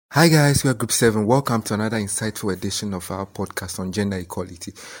Hi guys, we are Group 7. Welcome to another insightful edition of our podcast on gender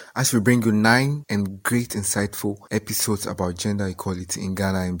equality. As we bring you 9 and great insightful episodes about gender equality in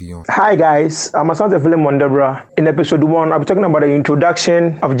Ghana and beyond. Hi guys, I'm Asante Philemon Deborah. In episode 1, I'll be talking about the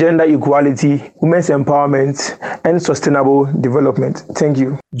introduction of gender equality, women's empowerment, and sustainable development. Thank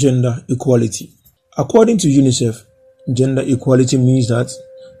you. Gender equality. According to UNICEF, gender equality means that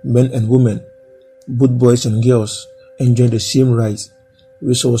men and women, both boys and girls, enjoy the same rights,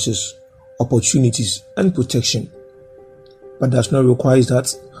 resources, opportunities, and protection, but does not require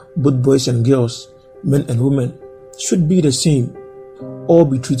that both boys and girls, men and women, should be the same or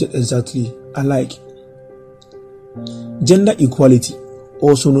be treated exactly alike. Gender equality,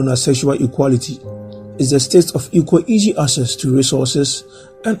 also known as sexual equality, is the state of equal easy access to resources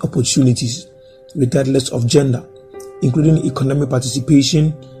and opportunities regardless of gender, including economic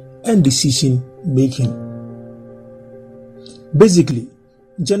participation and decision making. Basically,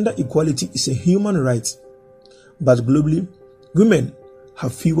 gender equality is a human right, but globally, women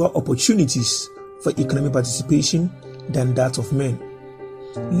have fewer opportunities for economic participation than that of men,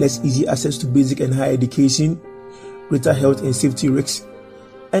 less easy access to basic and higher education, greater health and safety risks,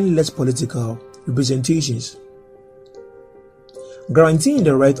 and less political representations. Guaranteeing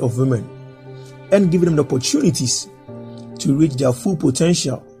the right of women and giving them the opportunities to reach their full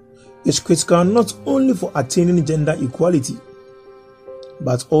potential is critical not only for attaining gender equality,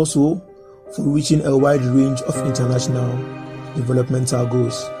 but also for reaching a wide range of international developmental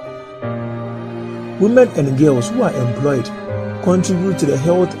goals. Women and girls who are employed contribute to the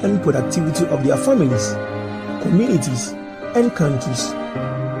health and productivity of their families, communities, and countries,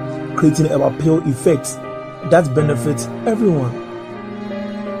 creating a ripple effect that benefits everyone.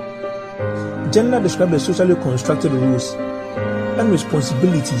 Gender describes the socially constructed roles and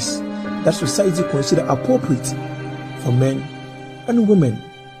responsibilities that society considers appropriate for men and women.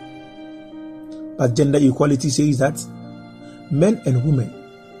 But gender equality says that men and women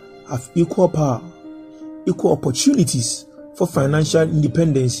have equal power, equal opportunities for financial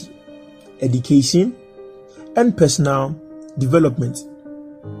independence, education, and personal development.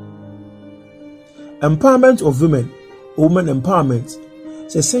 Empowerment of women, women empowerment,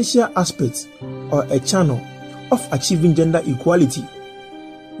 is an essential aspect or a channel of achieving gender equality,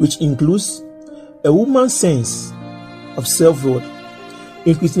 which includes a woman's sense of self-worth,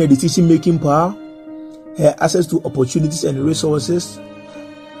 increasing her decision-making power, her access to opportunities and resources,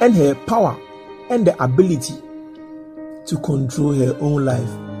 and her power and the ability to control her own life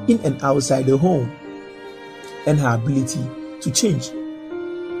in and outside the home, and her ability to change.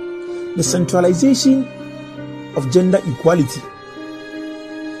 The centralization of gender equality,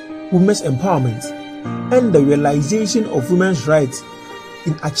 women's empowerment, and the realization of women's rights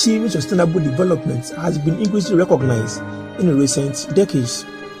in achieving sustainable development has been increasingly recognized in recent decades.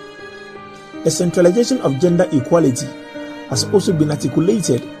 The centralization of gender equality has also been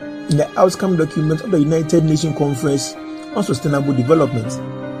articulated in the outcome document of the United Nations Conference on Sustainable Development,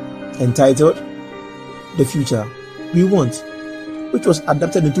 entitled The Future We Want, which was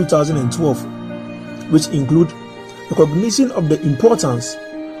adopted in 2012, which include recognition of the importance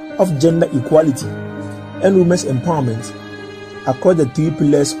of gender equality and women's empowerment across the 3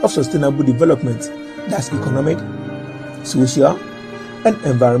 pillars of sustainable development, that's economic, social, and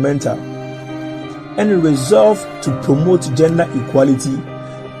environmental, and resolve to promote gender equality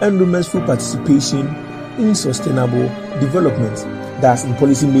and women's full participation in sustainable development, that's in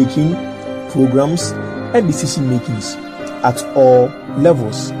policy making, programs, and decision makings at all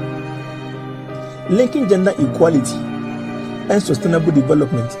levels. Linking gender equality and sustainable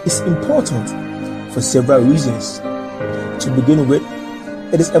development is important for several reasons. To begin with,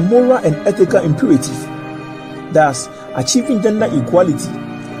 it is a moral and ethical imperative. Thus, achieving gender equality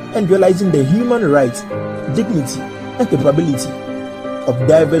and realizing the human rights, dignity, and capability of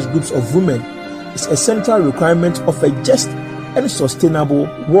diverse groups of women is a central requirement of a just and sustainable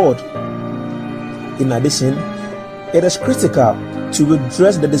world. In addition, it is critical to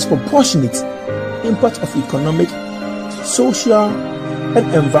redress the disproportionate impact of economic, social,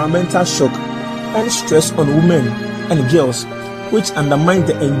 and environmental shock and stress on women and girls, which undermine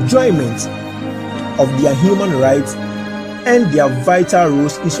the enjoyment of their human rights and their vital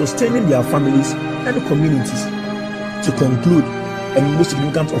roles in sustaining their families and communities. To conclude, and most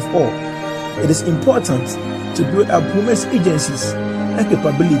significant of all, it is important to build up women's agencies and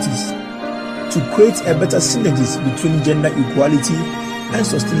capabilities to create a better synergies between gender equality and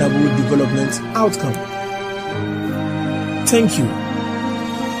sustainable development outcome. Thank you.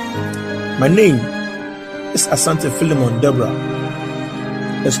 My name is Asante Philemon Deborah,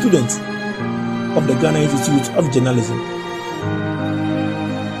 a student of the Ghana Institute of Journalism.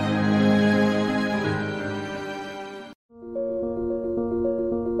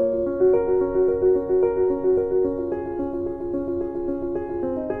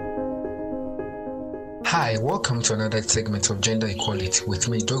 Hi, welcome to another segment of Gender Equality with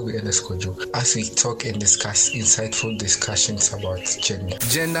me, Dogbe Eneskojo, as we talk and discuss insightful discussions about gender.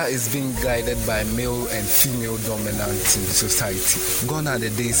 Gender is being guided by male and female dominance in society. Gone are the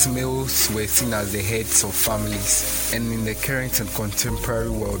days males were seen as the heads of families, and in the current and contemporary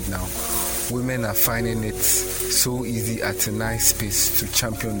world now, women are finding it so easy at a nice space to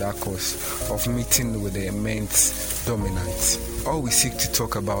champion that cause of meeting with the men's dominance. All we seek to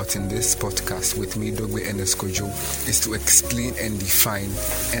talk about in this podcast with me, Dogbe Eneskojo, is to explain and define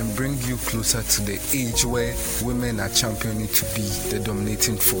and bring you closer to the age where women are championing to be the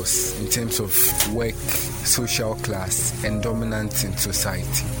dominating force in terms of work, social class, and dominance in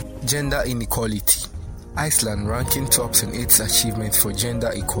society. Gender inequality. Iceland ranking tops in its achievements for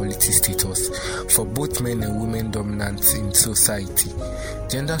gender equality status for both men and women dominance in society.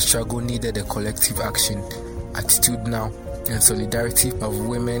 Gender struggle needed a collective action, attitudinal and solidarity of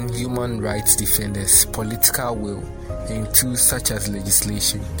women, human rights defenders, political will, and tools such as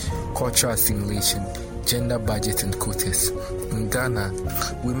legislation, cultural assimilation, gender budget and quotas. In Ghana,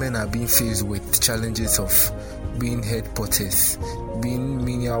 women are being faced with challenges of being head porters, being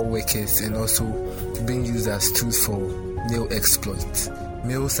menial workers, and also being used as tools for male exploit.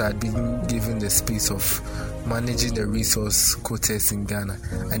 Males are being given the space of managing the resource quotas in Ghana.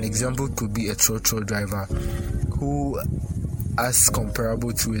 An example could be a trotro driver who, as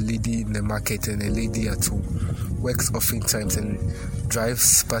comparable to a lady in the market and a lady at home, works oftentimes and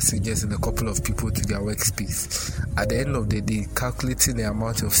drives passengers and a couple of people to their workspace. At the end of the day, calculating the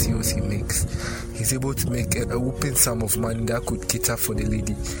amount of COs he makes, he's able to make a whopping sum of money that could cater for the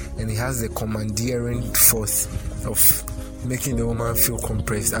lady, and he has the commandeering force of making the woman feel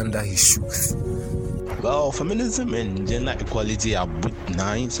compressed under his shoes. Well, feminism and gender equality are both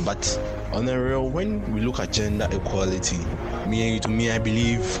nice, but on the real, when we look at gender equality, I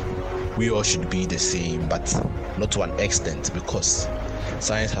believe we all should be the same, but not to an extent, because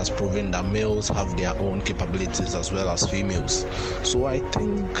science has proven that males have their own capabilities as well as females. So I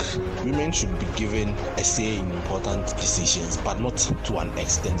think women should be given a say in important decisions, but not to an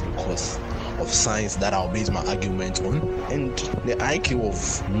extent because of science that I'll base my argument on, and the IQ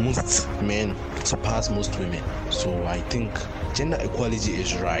of most men surpass most women. So I think gender equality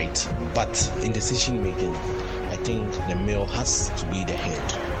is right, but in decision making, I think the male has to be the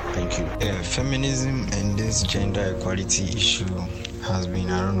head. Thank you. Feminism and this gender equality issue has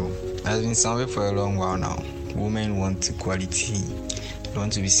been somewhere for a long while now. Women want equality, they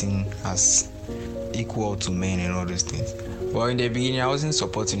want to be seen as equal to men and all those things. Well, in the beginning, I wasn't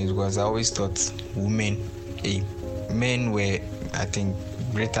supporting it because I always thought men were, I think,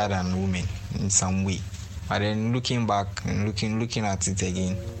 greater than women in some way. But then looking back and looking at it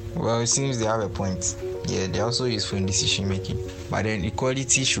again, well, it seems they have a point. Yeah, they're also useful in decision making. But then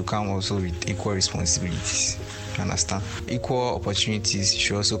equality should come also with equal responsibilities. You understand? Equal opportunities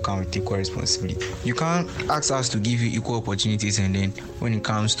should also come with equal responsibility. You can't ask us to give you equal opportunities and then when it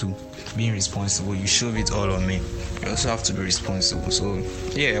comes to being responsible, you shove it all on men. You also have to be responsible. So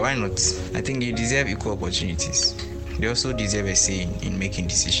yeah, why not? I think they deserve equal opportunities. They also deserve a say in making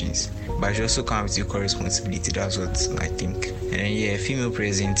decisions. But it also comes with equal responsibility. That's what I think. And then yeah, female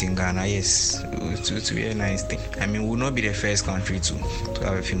president in Ghana, yes, it would be a nice thing. I mean, we'll not be the first country to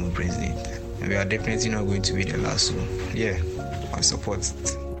have a female president. And we are definitely not going to be the last. So yeah, I support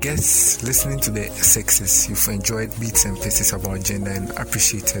it. Guess listening to the sexes, you've enjoyed bits and pieces about gender and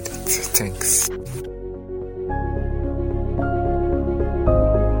appreciated it. Thanks.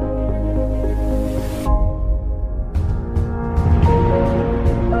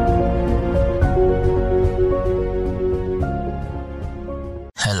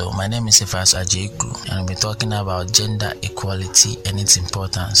 Hello, my name is Cephas Ajekru, and we'll be talking about gender equality and its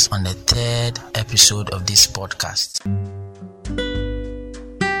importance on the third episode of this podcast.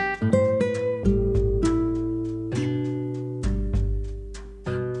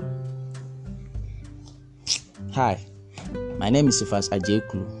 Hi, my name is Cephas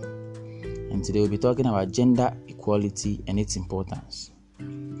Ajekru, and today we'll be talking about gender equality and its importance.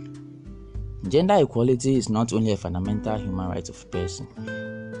 Gender equality is not only a fundamental human right of a person,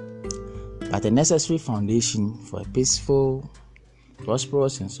 but a necessary foundation for a peaceful,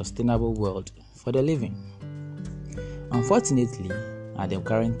 prosperous, and sustainable world for the living. Unfortunately, at the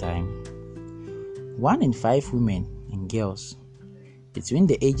current time, 1 in 5 women and girls between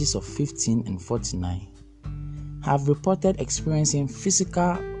the ages of 15 and 49 have reported experiencing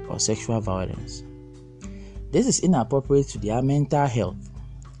physical or sexual violence. This is inappropriate to their mental health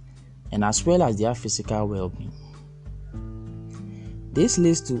and as well as their physical well-being. This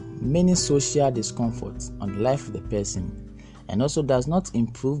leads to many social discomforts on the life of the person and also does not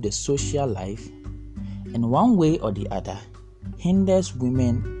improve the social life in one way or the other, hinders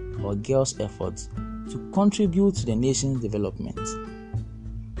women or girls' efforts to contribute to the nation's development.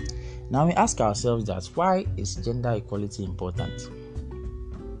 Now we ask ourselves that why is gender equality important?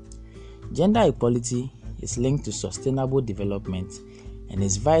 Gender equality is linked to sustainable development and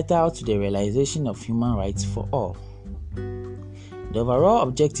is vital to the realization of human rights for all. The overall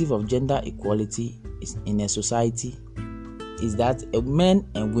objective of gender equality in a society is that men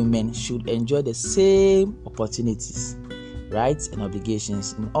and women should enjoy the same opportunities, rights, and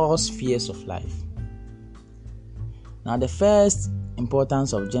obligations in all spheres of life. Now, the first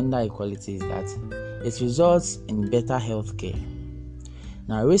importance of gender equality is that it results in better health care.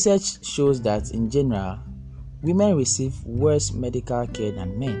 Now, research shows that in general, women receive worse medical care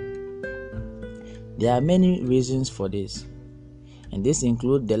than men. There are many reasons for this, and this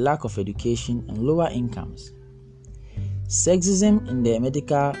includes the lack of education and lower incomes. Sexism in the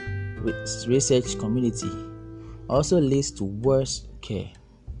medical research community also leads to worse care.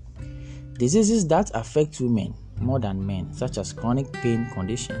 Diseases that affect women more than men, such as chronic pain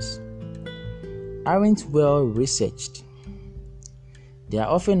conditions, aren't well researched. They are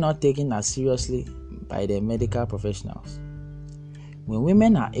often not taken as seriously by the medical professionals. When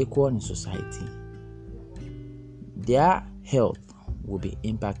women are equal in society, their health will be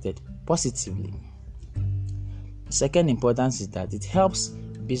impacted positively. The second importance is that it helps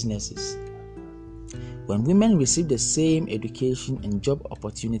businesses. When women receive the same education and job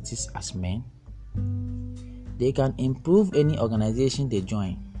opportunities as men, they can improve any organization they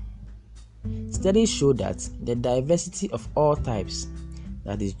join. Studies show that the diversity of all types,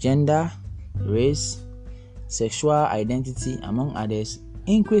 that is gender, race, sexual identity, among others,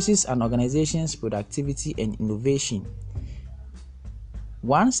 increases an organization's productivity and innovation.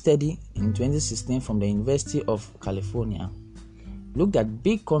 One study in 2016 from the University of California looked at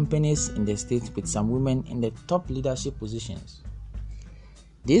big companies in the state with some women in the top leadership positions.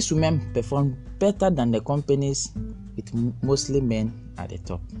 These women performed better than the companies with mostly men at the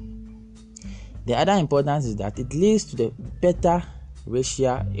top. The other importance is that it leads to the better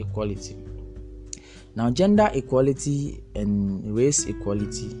racial equality. Now, gender equality and race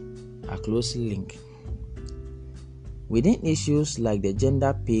equality are closely linked. Within issues like the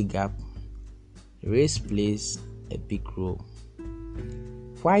gender pay gap, race plays a big role.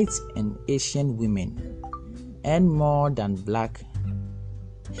 White and Asian women earn more than Black,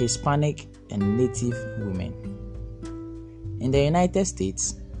 Hispanic, and Native women. In the United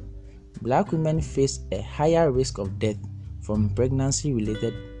States, Black women face a higher risk of death from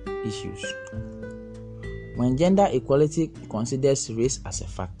pregnancy-related issues. When gender equality considers race as a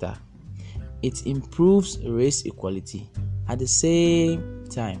factor, it improves race equality at the same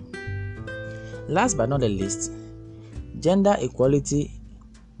time. Last but not the least, gender equality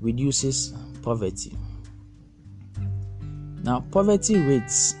reduces poverty. Now, poverty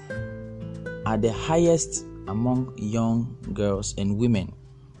rates are the highest among young girls and women.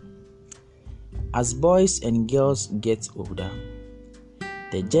 As boys and girls get older,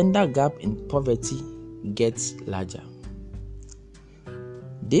 the gender gap in poverty gets larger.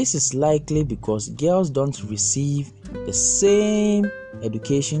 This is likely because girls don't receive the same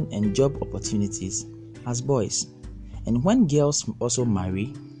education and job opportunities as boys. And when girls also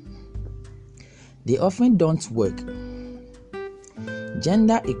marry, they often don't work.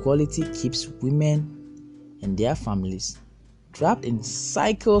 Gender equality keeps women and their families trapped in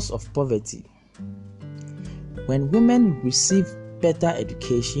cycles of poverty. When women receive better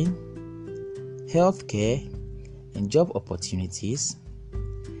education, health care, and job opportunities,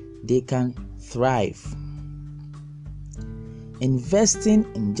 they can thrive. Investing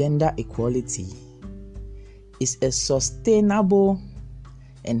in gender equality is a sustainable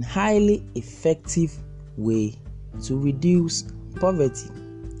and highly effective way to reduce poverty.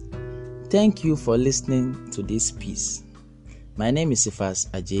 Thank you for listening to this piece. My name is Cephas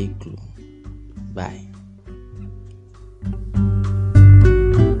Ajay-Klu. Bye.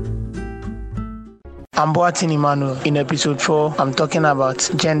 I'm Boatin Emmanuel. In episode 4, I'm talking about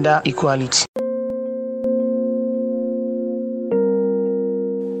gender equality.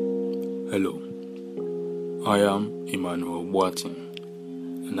 Hello, I am Emmanuel Boatin,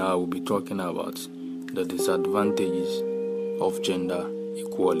 and I will be talking about the disadvantages of gender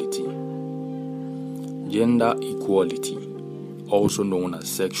equality. Gender equality, also known as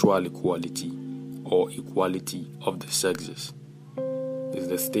sexual equality or equality of the sexes, is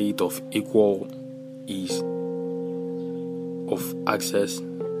the state of equal ease of access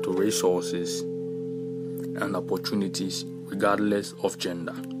to resources and opportunities regardless of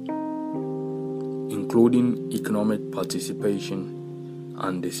gender, including economic participation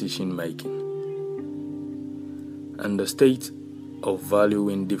and decision making. and the state of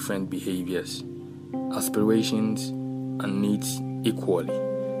valuing different behaviors, aspirations, and needs equally,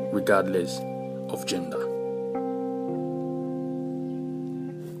 regardless of gender.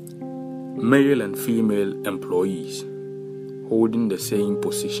 Male and female employees holding the same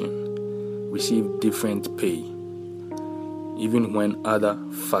position receive different pay, even when other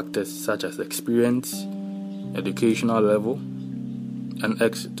factors such as experience, educational level, and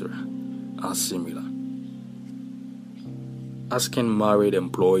etc. are similar. Asking married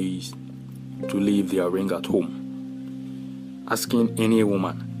employees to leave their ring at home, asking any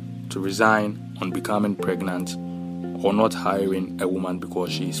woman to resign on becoming pregnant, or not hiring a woman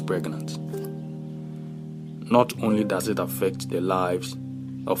because she is pregnant. Not only does it affect the lives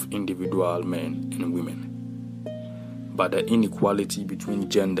of individual men and women, but the inequality between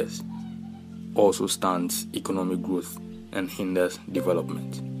genders also stunts economic growth and hinders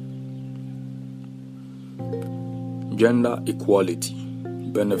development. Gender equality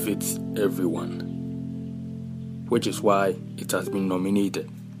benefits everyone, which is why it has been nominated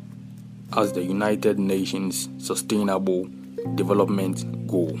as the United Nations Sustainable Development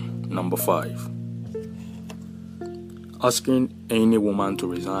Goal number 5. Asking any woman to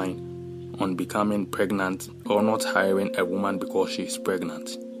resign on becoming pregnant or not hiring a woman because she is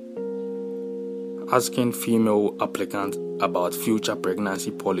pregnant. Asking female applicants about future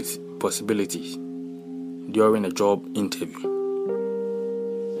pregnancy possibilities during a job interview.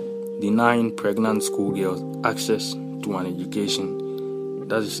 Denying pregnant schoolgirls access to an education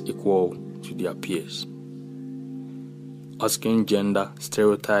that is equal to their peers. Asking gender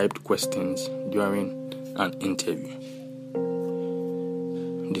stereotyped questions during an interview.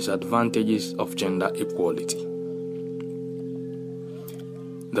 Disadvantages of gender equality.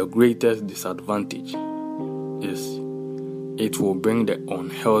 The greatest disadvantage is it will bring the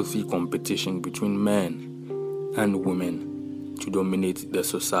unhealthy competition between men and women to dominate the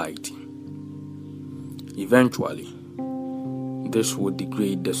society. Eventually, this will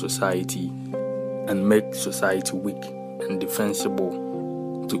degrade the society and make society weak and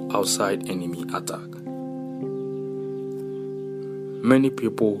defensible to outside enemy attack. Many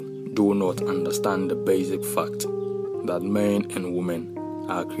people do not understand the basic fact that men and women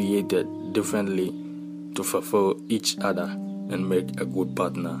are created differently to fulfill each other and make a good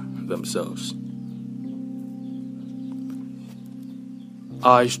partner themselves.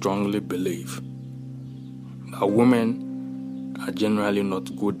 I strongly believe that women are generally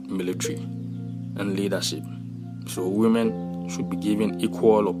not good military and leadership, so women should be given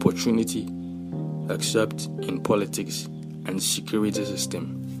equal opportunity except in politics and security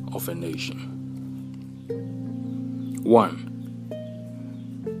system of a nation. 1.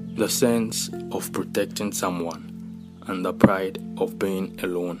 The sense of protecting someone and the pride of being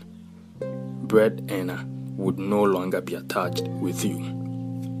alone. Bread earner would no longer be attached with you.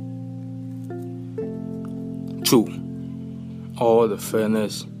 2. All the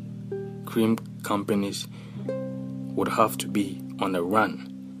fairness cream companies would have to be on a run,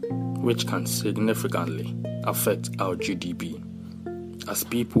 which can significantly affect our GDP, as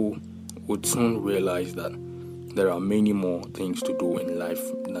people would soon realize that there are many more things to do in life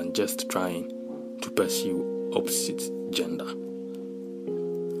than just trying to pursue opposite gender.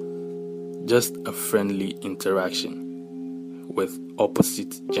 Just a friendly interaction with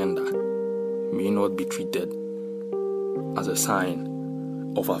opposite gender may not be treated as a sign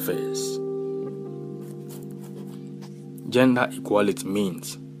of affairs. Gender equality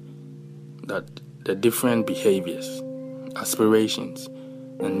means that the different behaviors, aspirations,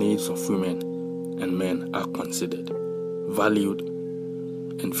 and needs of women and men are considered, valued,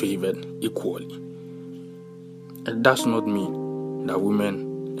 and favored equally. It does not mean that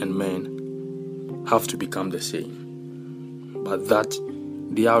women and men have to become the same, but that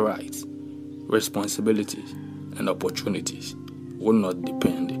their rights, responsibilities, and opportunities will not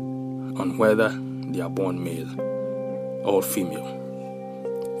depend on whether they are born male or female.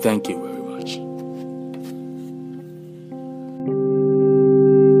 Thank you very much.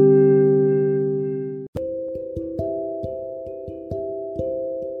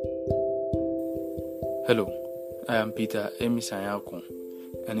 Hello, I am Peter Emisanyako,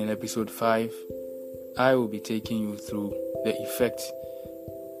 and in episode 5, I will be taking you through the effects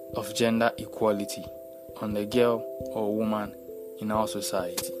of gender equality on the girl or woman in our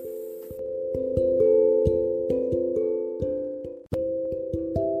society.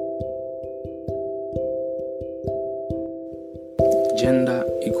 Gender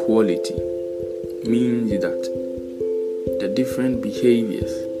equality means that the different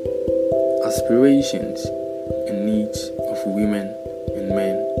behaviors, aspirations, and needs of women and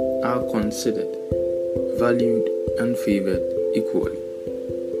men are considered, valued, and favored equally.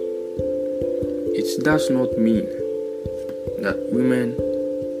 It does not mean that women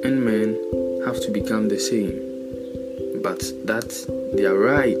and men have to become the same, but that their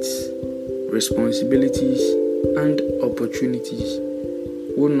rights, responsibilities, and opportunities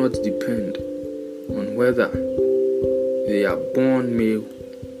will not depend on whether they are born male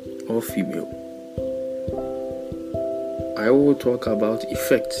or female. I will talk about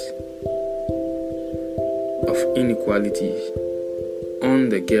effects of inequalities on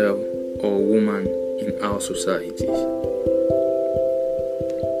the girl or woman in our societies.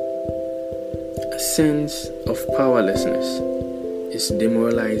 A sense of powerlessness is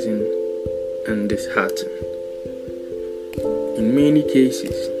demoralizing and disheartening. In many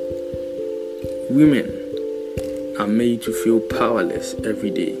cases, women are made to feel powerless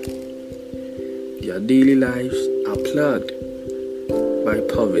every day. Their daily lives are plagued by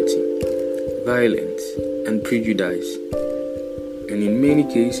poverty, violence, and prejudice, and in many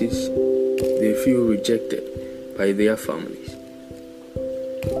cases, they feel rejected by their families.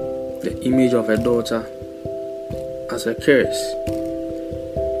 The image of a daughter as a curse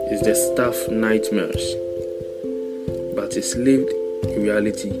is the staff nightmares, but it's lived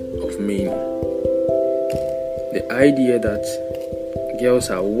reality of many. The idea that girls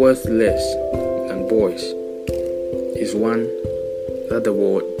are worth less than boys is one that the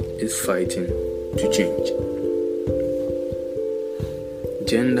world is fighting to change.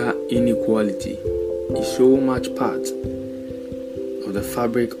 Gender inequality is so much part of the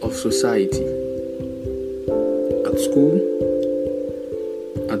fabric of society. At school,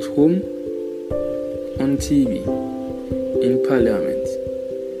 at home, on TV, in parliament,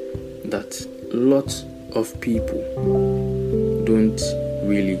 that lots of people don't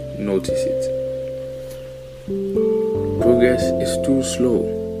really notice it. Progress is too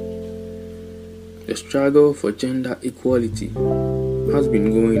slow. The struggle for gender equality has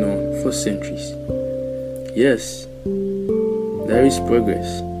been going on for centuries. Yes, there is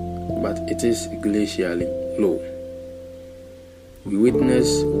progress, but it is glacially low. We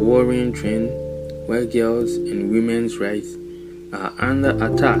witness worrying trend where girls' and women's rights are under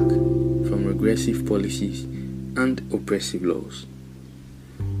attack from regressive policies and oppressive laws.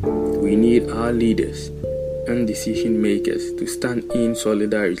 We need our leaders and decision makers to stand in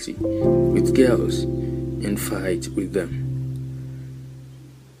solidarity with girls and fight with them.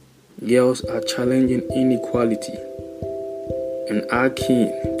 Girls are challenging inequality and are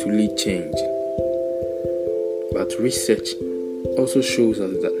keen to lead change. But research also shows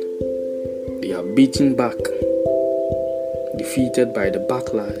us that they are beaten back, defeated by the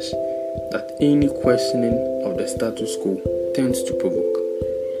backlash that any questioning of the status quo tends to provoke.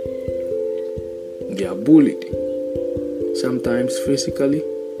 They are bullied, sometimes physically,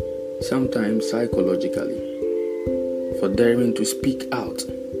 sometimes psychologically, for daring to speak out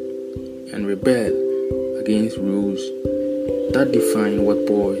and rebel against rules that define what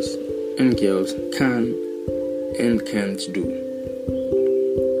boys and girls can and can't do.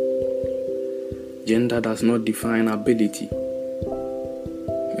 Gender does not define ability,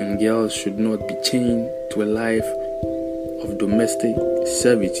 and girls should not be chained to a life of domestic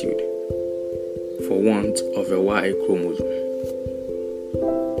servitude for want of a Y chromosome.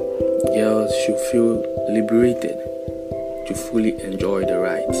 Girls should feel liberated to fully enjoy the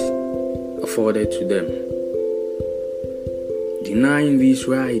rights afforded to them. Denying these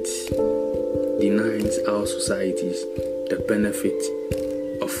rights denies our societies the benefit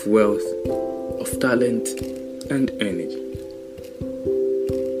of wealth, of talent, and energy.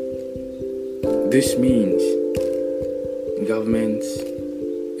 This means governments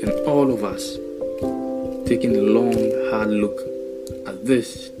and all of us taking a long, hard look at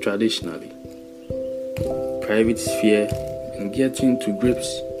this traditionally, private sphere, and getting to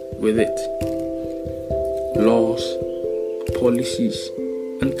grips with it. Laws, policies,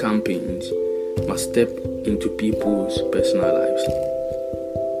 and campaigns must step into people's personal lives.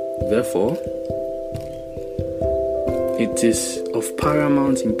 Therefore, it is of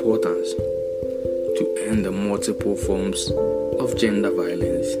paramount importance to end the multiple forms of gender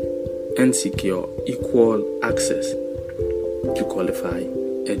violence and secure equal access to qualified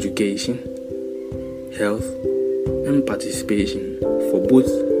education, health, and participation for both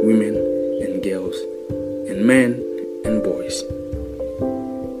women and girls, and men and boys.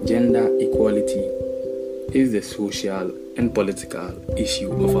 Gender equality is the social and political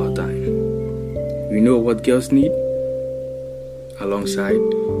issue of our time. We know what girls need. Alongside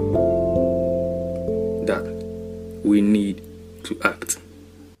that, we need to act.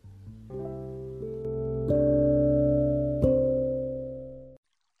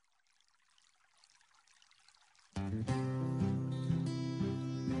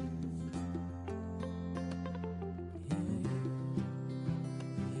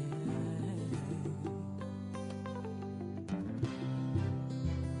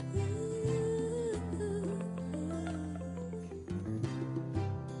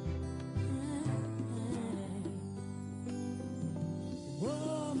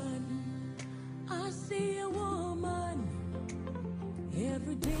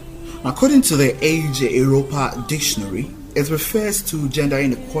 According to the Age Europa Dictionary, it refers to gender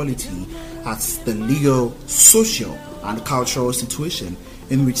inequality as the legal, social, and cultural situation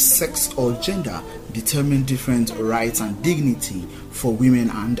in which sex or gender determine different rights and dignity for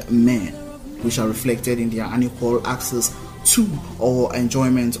women and men, which are reflected in their unequal access to or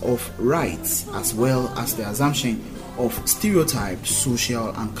enjoyment of rights, as well as the assumption of stereotyped social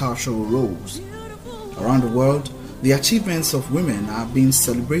and cultural roles. Around the world, the achievements of women are being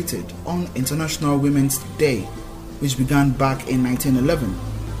celebrated on International Women's Day, which began back in 1911.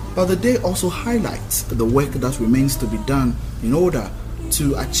 But the day also highlights the work that remains to be done in order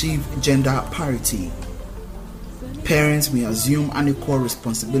to achieve gender parity. Parents may assume unequal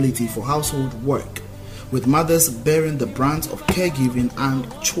responsibility for household work, with mothers bearing the brunt of caregiving and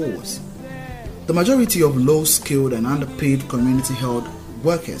chores. The majority of low-skilled and underpaid community health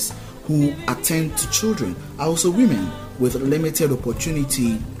workers who attend to children are also women with limited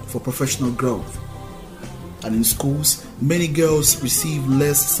opportunity for professional growth. And in schools, many girls receive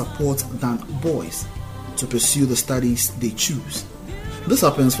less support than boys to pursue the studies they choose. This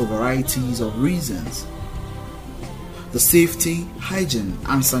happens for varieties of reasons. The safety, hygiene,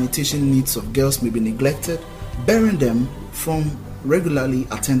 and sanitation needs of girls may be neglected, barring them from regularly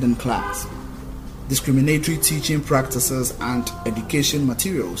attending class. Discriminatory teaching practices and education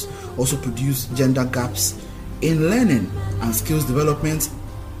materials also produce gender gaps in learning and skills development.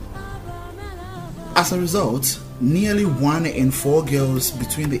 As a result, nearly 1 in 4 girls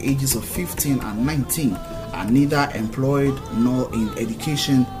between the ages of 15 and 19 are neither employed nor in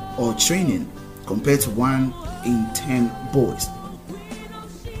education or training, compared to 1 in 10 boys.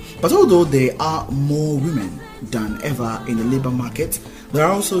 But although there are more women than ever in the labor market, there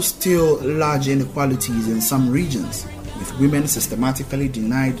are also still large inequalities in some regions, with women systematically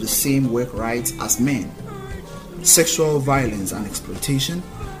denied the same work rights as men. Sexual violence and exploitation,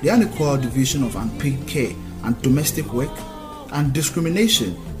 the unequal division of unpaid care and domestic work, and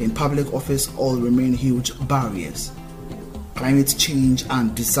discrimination in public office all remain huge barriers. Climate change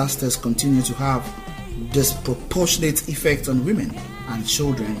and disasters continue to have disproportionate effects on women and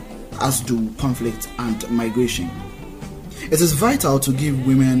children, as do conflict and migration. It is vital to give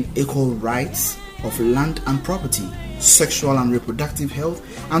women equal rights of land and property, sexual and reproductive health,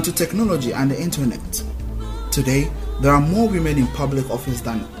 and to technology and the internet. Today, there are more women in public office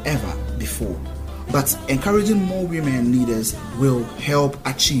than ever before, but encouraging more women leaders will help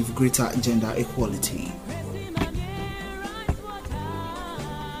achieve greater gender equality.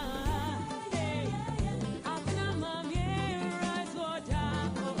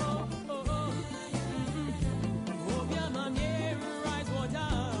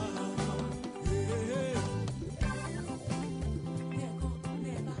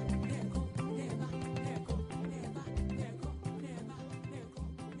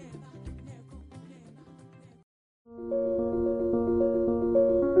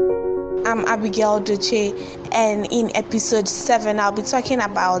 I'm Abigail Duche, and in episode 7 I'll be talking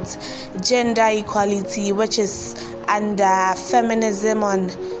about gender equality, which is under feminism on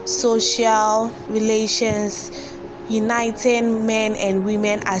social relations, uniting men and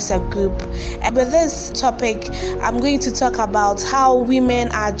women as a group. And with this topic, I'm going to talk about how women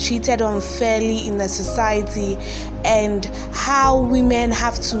are treated unfairly in the society and how women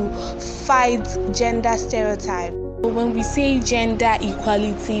have to fight gender stereotypes. When we say gender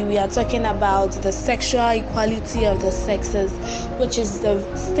equality, we are talking about the sexual equality of the sexes, which is the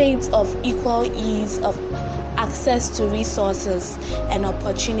state of equal ease of access to resources and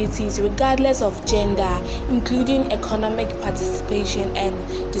opportunities regardless of gender, including economic participation and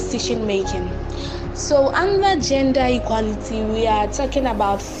decision making. So under gender equality, we are talking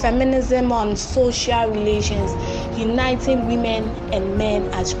about feminism on social relations, uniting women and men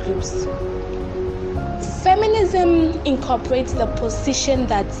as groups. Feminism incorporates the position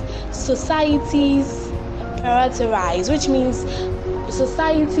that societies prioritize, which means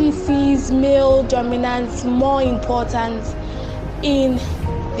society sees male dominance more important in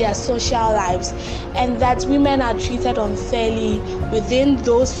their social lives, and that women are treated unfairly within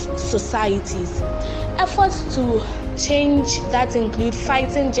those societies. Efforts to change that include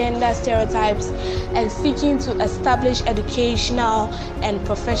fighting gender stereotypes and seeking to establish educational and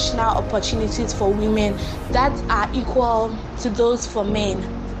professional opportunities for women that are equal to those for men.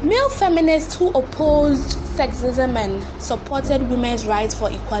 Male feminists who opposed sexism and supported women's rights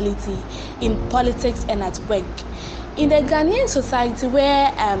for equality in politics and at work. In the Ghanaian society,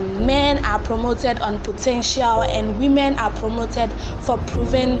 where men are promoted on potential and women are promoted for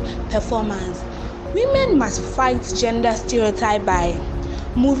proven performance, women must fight gender stereotype by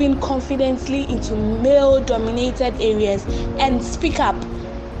moving confidently into male-dominated areas and speak up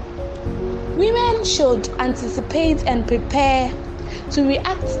Women should anticipate and prepare to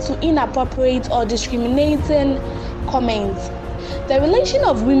react to inappropriate or discriminating comments. The relation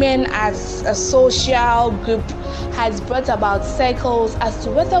of women as a social group has brought about circles as to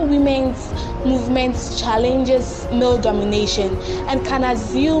whether women's movements challenges male domination and can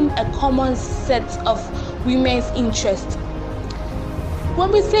assume a common set of women's interests.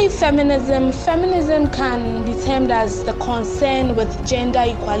 When we say feminism can be termed as the concern with gender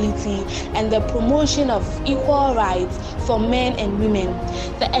equality and the promotion of equal rights for men and women,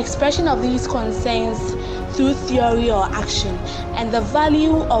 the expression of these concerns through theory or action, and the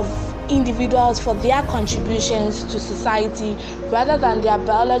value of individuals for their contributions to society rather than their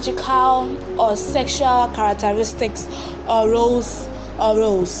biological or sexual characteristics or roles.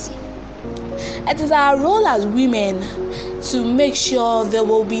 It is our role as women to make sure there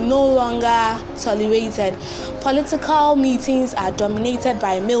will be no longer tolerated. Political meetings are dominated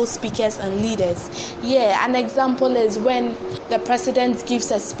by male speakers and leaders. An example is when the president gives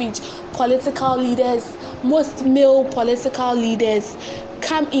a speech, most male political leaders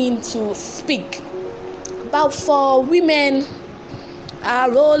come in to speak. But for women, our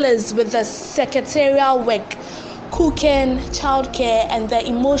role is with the secretarial work, cooking, childcare, and the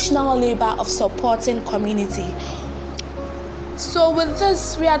emotional labor of supporting community. So with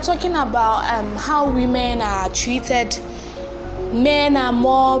this, we are talking about how women are treated. Men are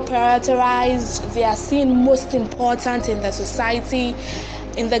more prioritized. They are seen most important in the society,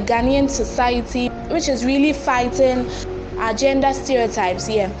 in the Ghanaian society, which is really fighting our gender stereotypes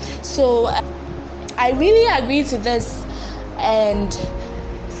here. So I really agree to this, and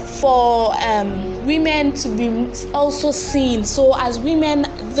for women to be also seen. So as women,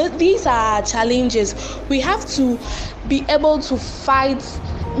 these are challenges. We have to be able to fight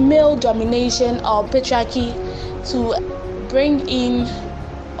male domination or patriarchy to bring in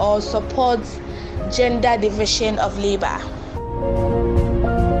or support gender division of labor.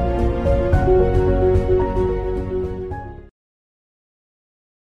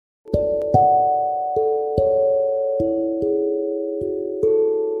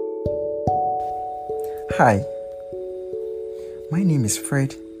 Hi, my name is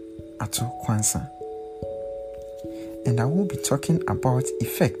Fred Ato Kwansa, and I will be talking about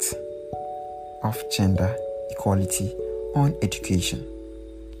effects of gender equality on education.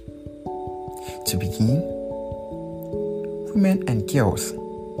 To begin, women and girls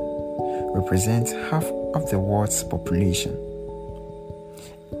represent half of the world's population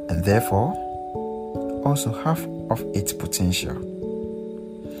and therefore also half of its potential.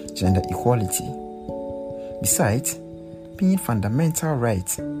 Gender equality, besides being fundamental right,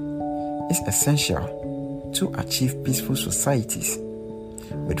 is essential to achieve peaceful societies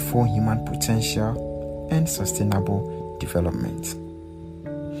with full human potential and sustainable development.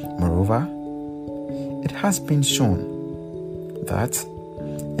 Moreover, it has been shown that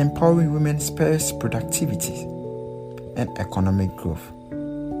empowering women spurs productivity and economic growth.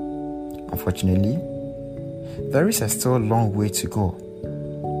 Unfortunately, there is still a long way to go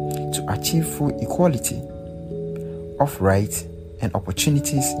to achieve full equality of rights and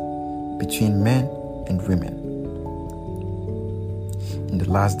opportunities between men and women. In the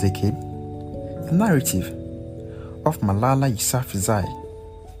last decade, the narrative of Malala Yousafzai,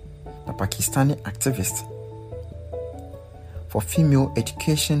 the Pakistani activist for female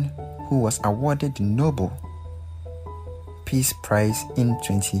education who was awarded the Nobel Peace Prize in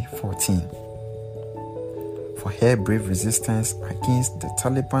 2014 for her brave resistance against the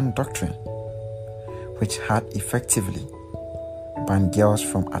Taliban doctrine, which had effectively banned girls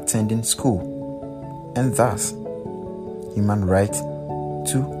from attending school and thus human right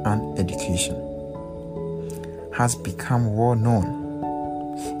to an education, has become well known.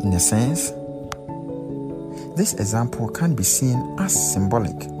 In a sense, this example can be seen as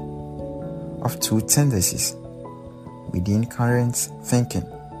symbolic of two tendencies within current thinking.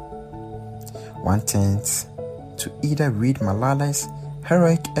 One tends to either read Malala's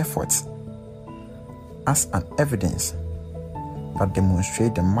heroic efforts as an evidence that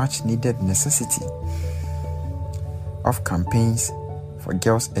demonstrates the much needed necessity of campaigns for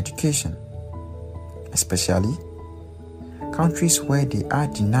girls' education, especially countries where they are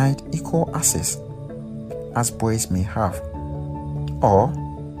denied equal access as boys may have, or,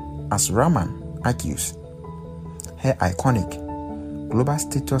 as Rahman argues, her iconic global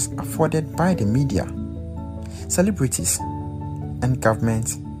status afforded by the media, celebrities, and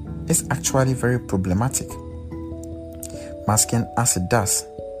government is actually very problematic, masking as it does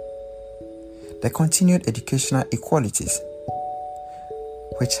the continued educational inequalities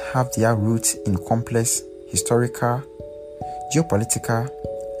which have their roots in complex historical, geopolitical,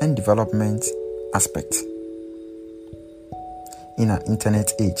 and development aspect. In our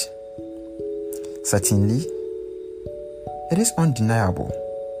internet age, certainly, it is undeniable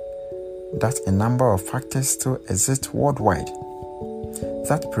that a number of factors still exist worldwide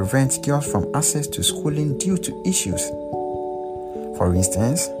that prevent girls from access to schooling due to issues, for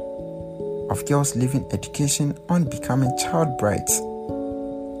instance, of girls leaving education on becoming child brides.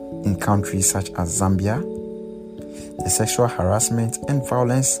 In countries such as Zambia, the sexual harassment and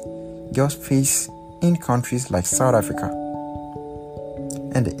violence girls face in countries like South Africa,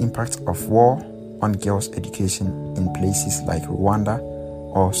 and the impact of war on girls' education in places like Rwanda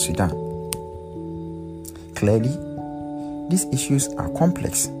or Sudan. Clearly, these issues are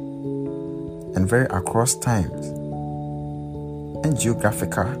complex and vary across times and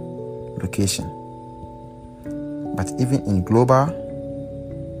geographical location. But even in global,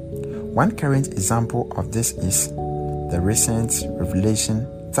 one current example of this is the recent revelation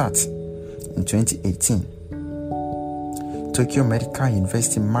that in 2018, Tokyo Medical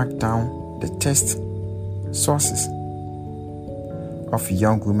University marked down the test sources of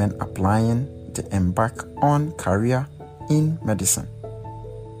young women applying to embark on career in medicine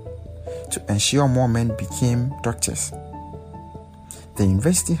to ensure more men became doctors. The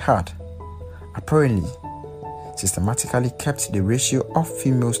university had apparently systematically kept the ratio of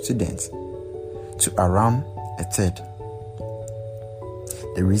female students to around a third.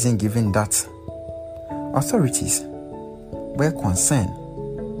 The reason given that authorities were concerned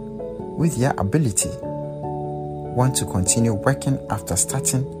with their ability want to continue working after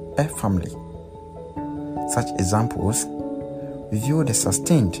starting a family. Such examples reveal the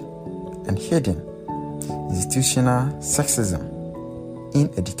sustained and hidden institutional sexism in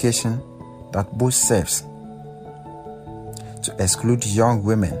education that both serves to exclude young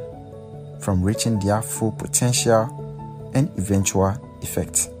women from reaching their full potential and eventual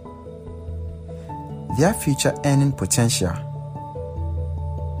effect. Their future earning potential.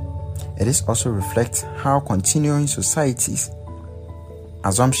 It is also reflects how continuing society's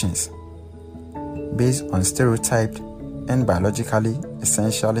assumptions based on stereotyped and biologically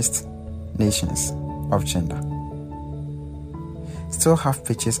essentialist nations of gender still have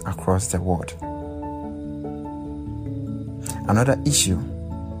pitches across the world. Another issue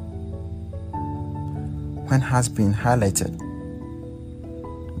when has been highlighted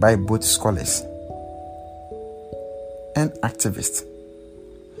by both scholars and activists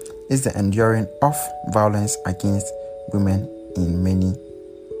is the enduring of violence against women in many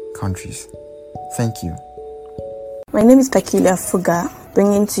countries. Thank you. My name is Peculiar Fuga,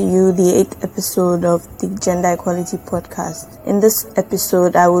 bringing to you the 8th episode of the Gender Equality Podcast. In this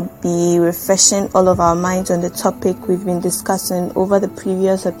episode, I would be refreshing all of our minds on the topic we've been discussing over the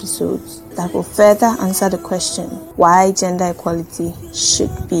previous episodes that will further answer the question why gender equality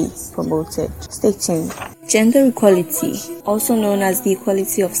should be promoted. Stay tuned. Gender equality, also known as the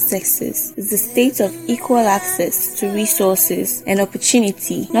equality of sexes, is the state of equal access to resources and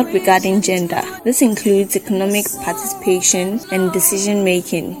opportunity not regarding gender. This includes economic participation and decision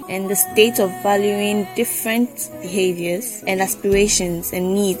making, and the state of valuing different behaviors and aspirations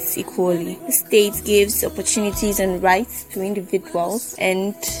and needs equally. The state gives opportunities and rights to individuals,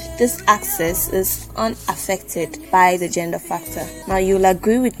 and this access is unaffected by the gender factor. Now, you'll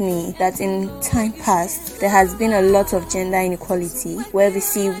agree with me that in time past, there has been a lot of gender inequality where we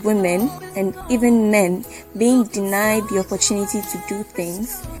see women and even men being denied the opportunity to do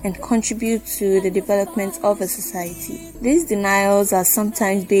things and contribute to the development of a society. These denials are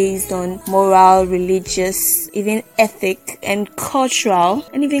sometimes based on moral, religious, even ethic and cultural,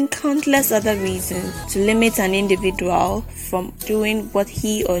 and even countless other reasons to limit an individual from doing what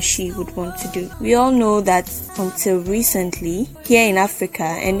he or she would want to do. We all know that until recently, here in Africa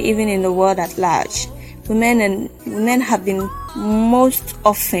and even in the world at large, women have been most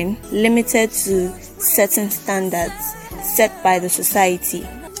often limited to certain standards set by the society.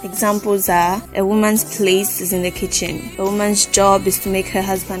 Examples are a woman's place is in the kitchen. A woman's job is to make her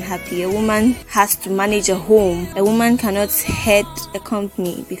husband happy. A woman has to manage a home. A woman cannot head a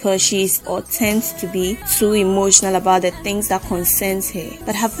company because she is or tends to be too emotional about the things that concerns her.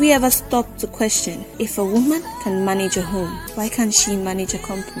 But have we ever stopped to question, if a woman can manage a home, why can't she manage a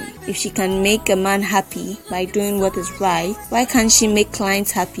company? If she can make a man happy by doing what is right, why can't she make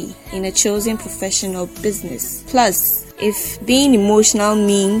clients happy in a chosen profession or business? Plus, if being emotional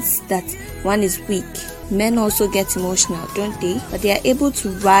means that one is weak, men also get emotional, don't they? But they are able to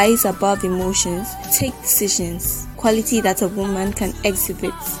rise above emotions, take decisions, quality that a woman can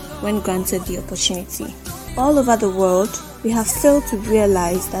exhibit when granted the opportunity. All over the world, we have failed to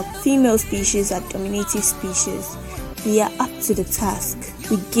realize that female species are dominative species, we are up to the task.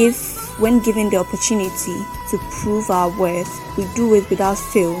 When given the opportunity to prove our worth, we do it without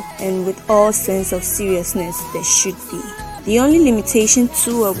fail and with all sense of seriousness there should be. The only limitation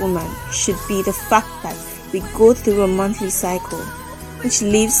to a woman should be the fact that we go through a monthly cycle, which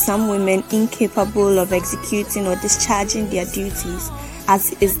leaves some women incapable of executing or discharging their duties,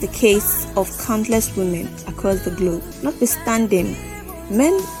 as is the case of countless women across the globe. Notwithstanding,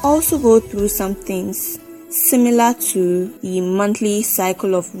 men also go through some things similar to the monthly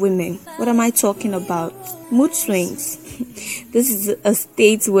cycle of women. What am I talking about? Mood swings. This is a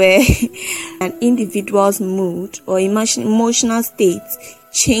state where an individual's mood or emotional state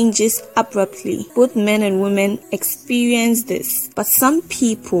changes abruptly. Both men and women experience this, but some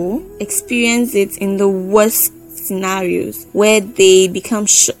people experience it in the worst scenarios, where they become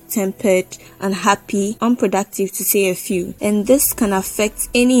short-tempered, unhappy, unproductive, to say a few. And this can affect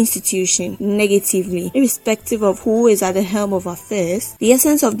any institution negatively, irrespective of who is at the helm of affairs. The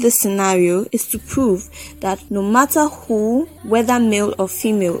essence of this scenario is to prove that no matter who, whether male or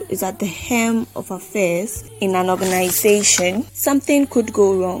female, is at the helm of affairs in an organization, something could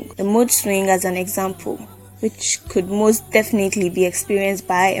go wrong. The mood swing as an example, which could most definitely be experienced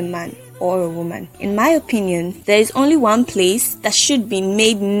by a man or a woman. In my opinion, there is only one place that should be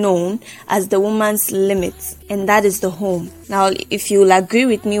made known as the woman's limits, and that is the home. Now, if you will agree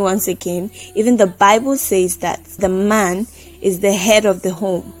with me once again, even the Bible says that the man is the head of the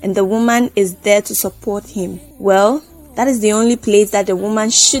home and the woman is there to support him. Well, that is the only place that the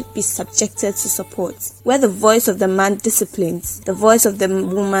woman should be subjected to support. Where the voice of the man disciplines, the voice of the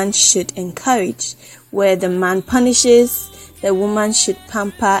woman should encourage. Where the man punishes, the woman should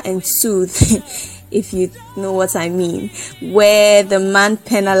pamper and soothe, if you know what I mean. Where the man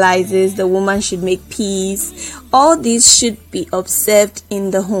penalizes, the woman should make peace. All these should be observed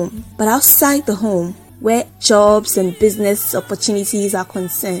in the home. But outside the home, where jobs and business opportunities are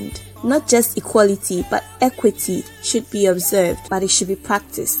concerned, not just equality, but equity should be observed, but it should be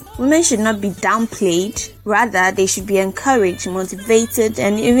practiced. Women should not be downplayed. Rather, they should be encouraged, motivated,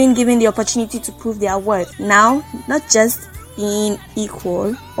 and even given the opportunity to prove their worth. Now, not just being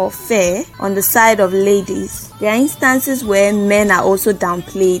equal or fair on the side of ladies. There are instances where men are also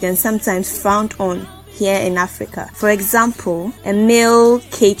downplayed and sometimes frowned on here in Africa. For example, a male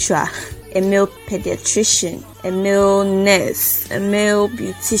caterer, a male pediatrician, a male nurse, a male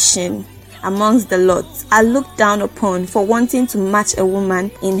beautician, amongst the lot, are looked down upon for wanting to match a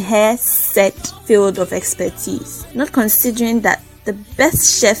woman in her set field of expertise. Not considering that the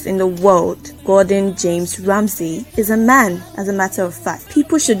best chef in the world, Gordon James Ramsay, is a man, as a matter of fact.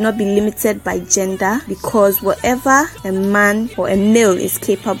 People should not be limited by gender, because whatever a man or a male is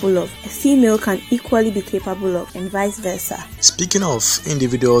capable of, a female can equally be capable of, and vice versa. Speaking of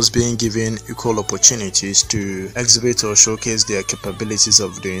individuals being given equal opportunities to exhibit or showcase their capabilities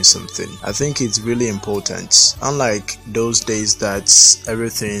of doing something, I think it's really important. Unlike those days that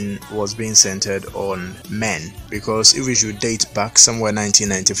everything was being centered on men, because if we should date back somewhere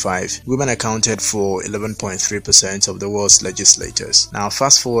 1995, women accounted for 11.3% of the world's legislators. Now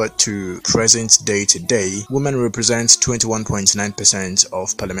fast forward to present day today, women represent 21.9%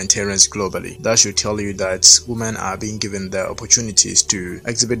 of parliamentarians globally. That should tell you that women are being given the opportunities to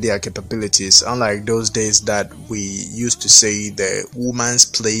exhibit their capabilities, unlike those days that we used to say the woman's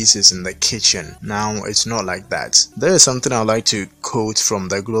place is in the kitchen. Now it's not like that. There is something I'd like to quote from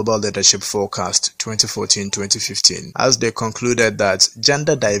the Global Leadership Forecast 2014-2015, as they concluded that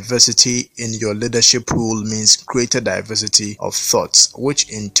gender diversity in your leadership pool means greater diversity of thoughts,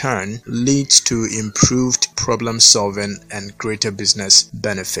 which in turn leads to improved problem solving and greater business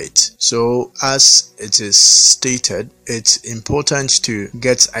benefit. So as it is stated, it's important to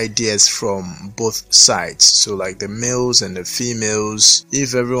get ideas from both sides. So like the males and the females,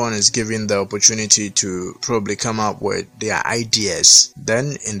 if everyone is given the opportunity to probably come up with their ideas,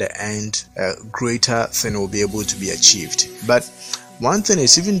 then in the end a greater thing will be able to be achieved. But one thing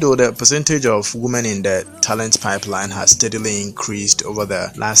is, even though the percentage of women in the talent pipeline has steadily increased over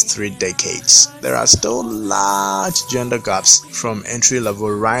the last 3 decades, there are still large gender gaps from entry level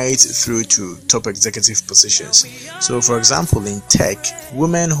right through to top executive positions. So for example, in tech,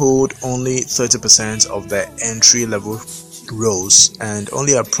 women hold only 30% of the entry level roles, and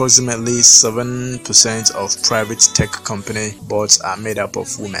only approximately 7% of private tech company boards are made up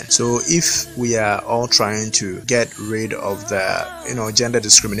of women. So if we are all trying to get rid of the gender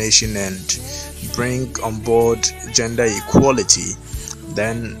discrimination and bring on board gender equality,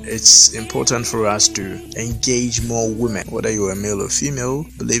 then it's important for us to engage more women, whether you're a male or female.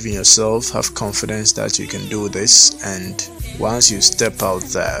 Believe in yourself, have confidence that you can do this, and once you step out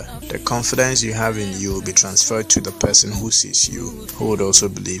there, the confidence you have in you will be transferred to the person who sees you, who would also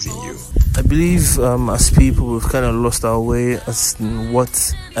believe in you. I believe as people, we've kind of lost our way as in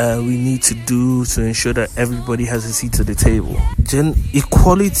what we need to do to ensure that everybody has a seat at the table.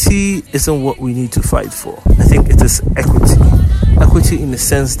 Equality isn't what we need to fight for. I think it is equity. Equity in the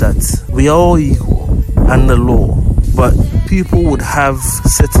sense that we are all equal under law, but people would have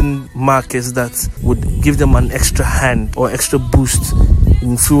certain markers that would give them an extra hand or extra boost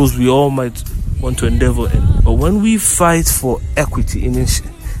in fields we all might want to endeavor in. But when we fight for equity,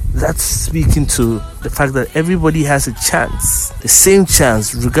 that's speaking to the fact that everybody has a chance, the same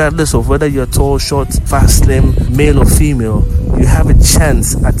chance, regardless of whether you're tall, short, fast, slim, male or female. You have a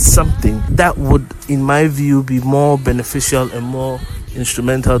chance at something that would, in my view, be more beneficial and more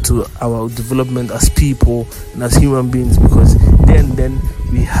instrumental to our development as people and as human beings, because then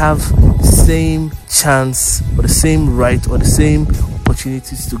we have the same chance or the same right or the same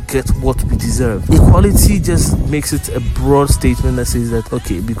opportunities to get what we deserve. Equality just makes it a broad statement that says that,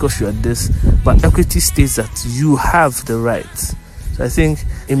 okay, because you are this, but equity states that you have the right. So I think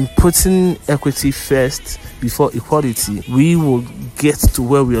in putting equity first before equality, we will get to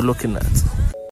where we are looking at.